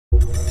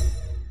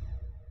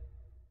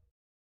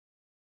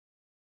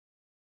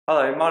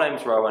Hello, my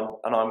name's Rowan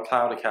and I'm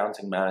Cloud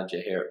Accounting Manager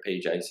here at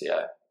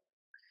PJCO.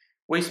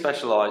 We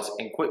specialise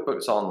in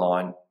QuickBooks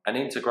Online and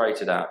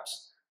integrated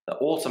apps that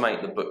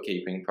automate the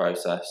bookkeeping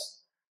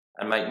process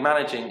and make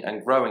managing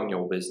and growing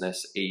your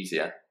business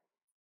easier.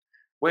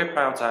 We're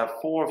proud to have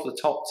 4 of the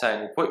top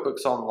 10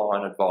 QuickBooks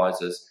Online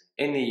advisors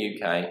in the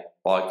UK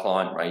by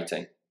client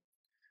rating.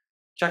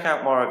 Check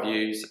out my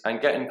reviews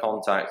and get in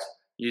contact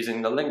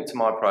using the link to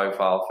my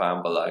profile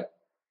found below.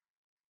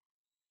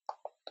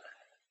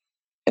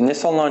 In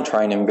this online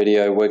training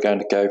video, we're going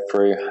to go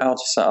through how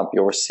to set up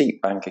your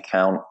receipt bank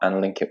account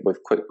and link it with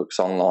QuickBooks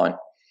Online.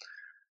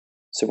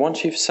 So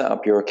once you've set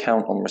up your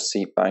account on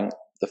Receipt Bank,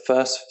 the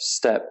first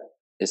step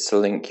is to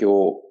link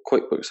your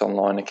QuickBooks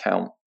Online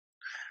account.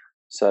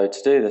 So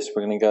to do this,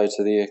 we're going to go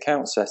to the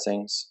Account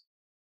Settings,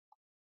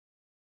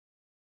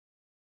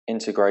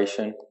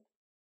 Integration,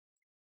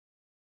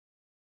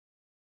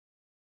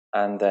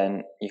 and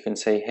then you can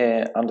see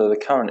here under the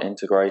current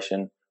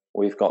integration,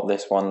 we've got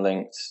this one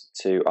linked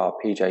to our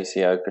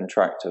PJCO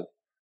Contractor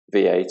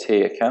VAT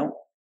account,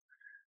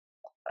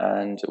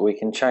 and we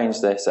can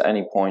change this at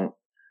any point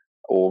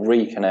or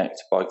reconnect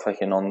by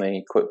clicking on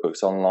the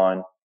QuickBooks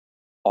Online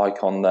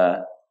icon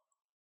there,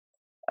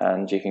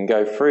 and you can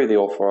go through the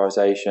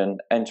authorization,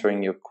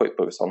 entering your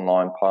QuickBooks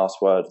Online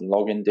password and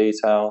login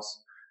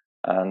details,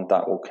 and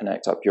that will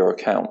connect up your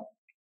account.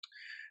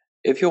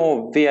 If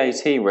you're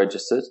VAT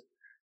registered,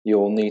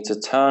 you'll need to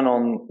turn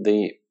on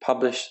the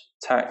Publish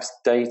Tax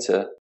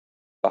Data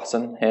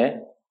button here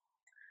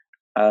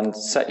and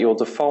set your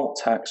default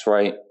tax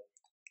rate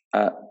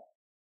at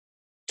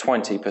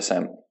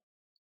 20%.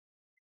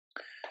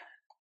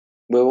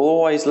 We'll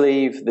always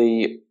leave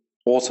the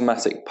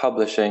automatic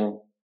publishing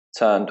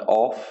turned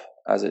off,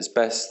 as it's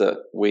best that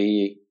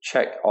we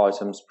check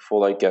items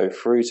before they go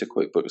through to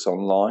QuickBooks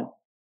Online.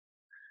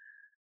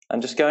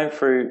 And just going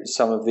through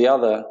some of the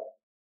other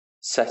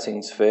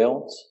settings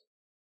fields.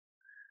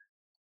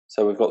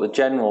 So we've got the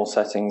general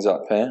settings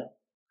up here.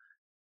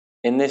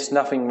 In this,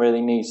 nothing really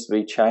needs to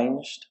be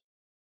changed.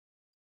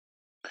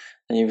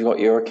 And you've got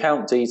your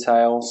account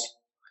details,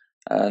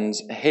 and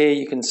here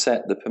you can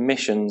set the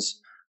permissions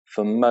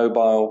for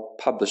mobile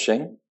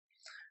publishing.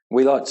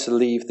 We like to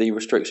leave the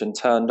restriction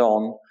turned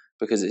on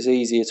because it's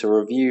easier to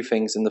review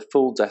things in the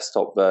full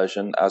desktop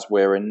version as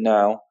we're in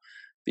now,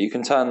 but you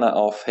can turn that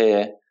off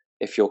here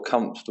if you're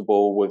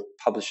comfortable with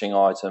publishing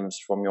items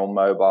from your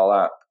mobile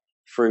app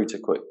through to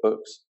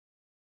QuickBooks.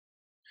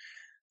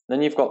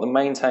 Then you've got the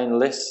Maintain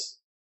Lists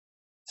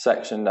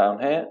section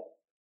down here,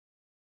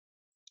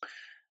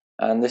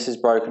 and this is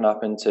broken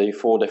up into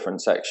 4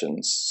 different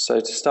sections. So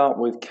to start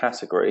with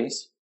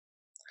categories,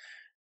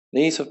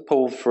 these have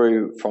pulled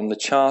through from the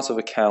chart of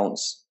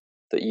accounts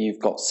that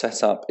you've got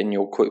set up in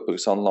your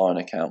QuickBooks Online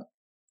account.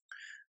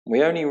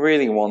 We only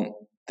really want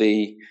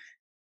the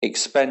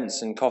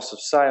expense and cost of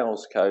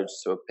sales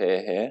codes to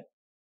appear here,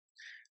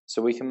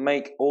 so we can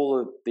make all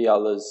of the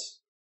others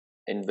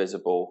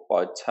invisible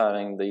by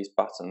turning these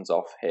buttons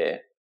off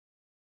here.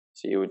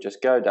 So you would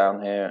just go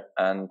down here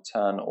and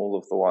turn all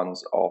of the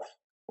ones off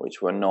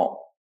which were not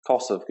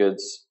cost of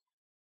goods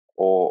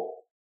or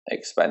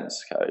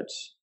expense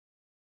codes.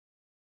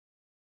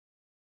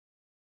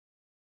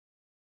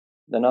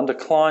 Then under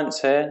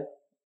clients here,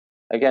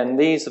 again,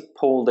 these are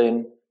pulled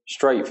in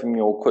straight from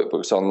your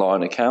QuickBooks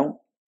Online account.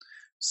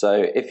 So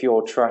if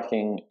you're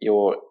tracking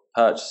your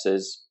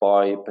purchases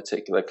by a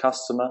particular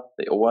customer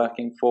that you're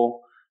working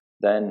for,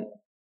 then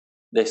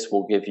this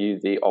will give you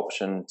the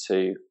option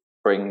to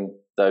bring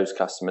those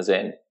customers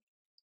in.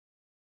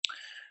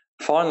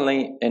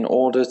 Finally, in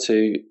order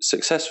to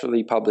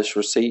successfully publish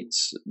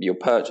receipts, your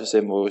purchase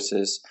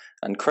invoices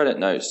and credit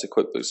notes to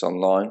QuickBooks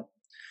Online,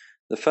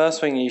 the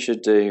first thing you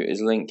should do is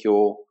link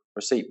your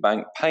Receipt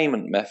Bank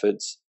payment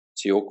methods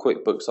to your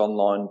QuickBooks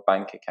Online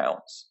bank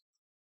accounts.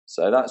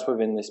 So that's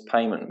within this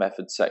payment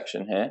method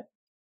section here.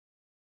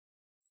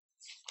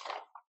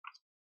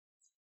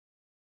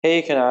 Here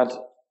you can add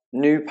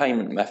new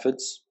payment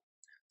methods,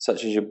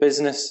 such as your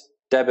business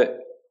debit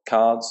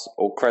cards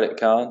or credit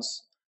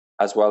cards,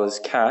 as well as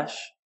cash.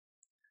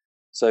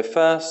 So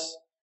first,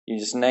 you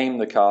just name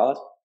the card.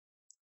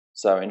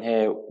 So in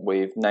here,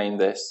 we've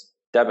named this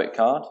debit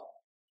card.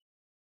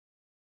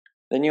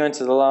 Then you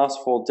enter the last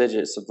 4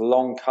 digits of the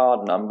long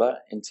card number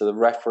into the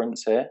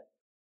reference here.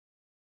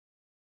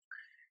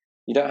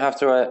 You don't have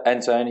to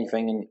enter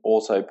anything in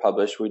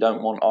auto-publish. We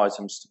don't want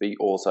items to be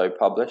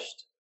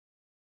auto-published.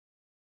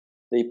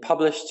 The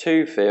Publish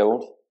To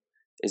field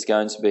is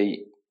going to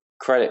be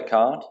credit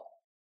card,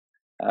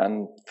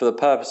 and for the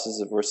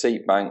purposes of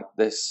Receipt Bank,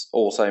 this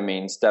also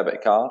means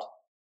debit card.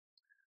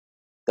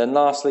 Then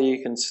lastly,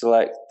 you can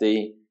select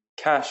the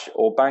cash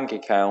or bank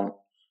account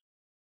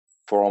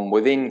from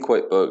within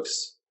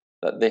QuickBooks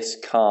that this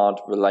card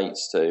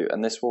relates to,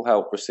 and this will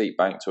help Receipt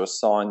Bank to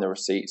assign the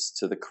receipts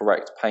to the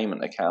correct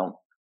payment account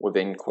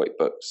within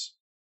QuickBooks.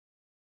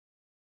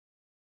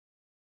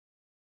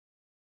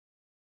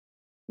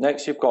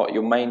 Next, you've got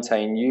your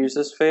Maintain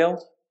Users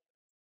field,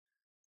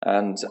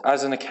 and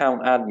as an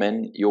account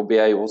admin, you'll be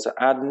able to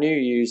add new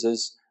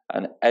users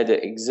and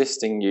edit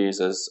existing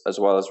users as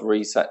well as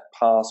reset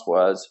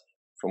passwords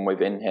from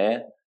within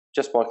here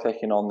just by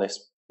clicking on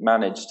this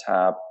Manage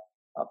tab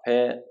up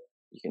here.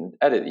 You can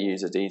edit the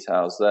user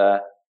details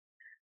there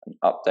and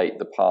update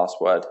the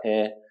password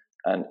here,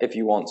 and if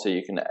you want to,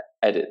 you can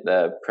edit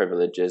their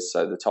privileges,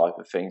 so the type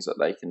of things that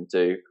they can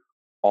do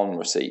on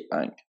Receipt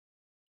Bank.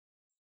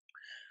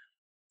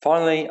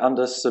 Finally,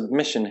 under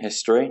submission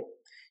history,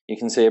 you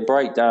can see a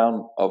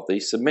breakdown of the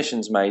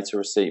submissions made to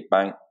Receipt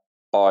Bank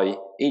by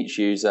each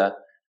user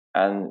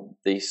and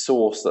the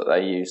source that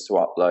they use to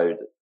upload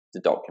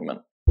the document.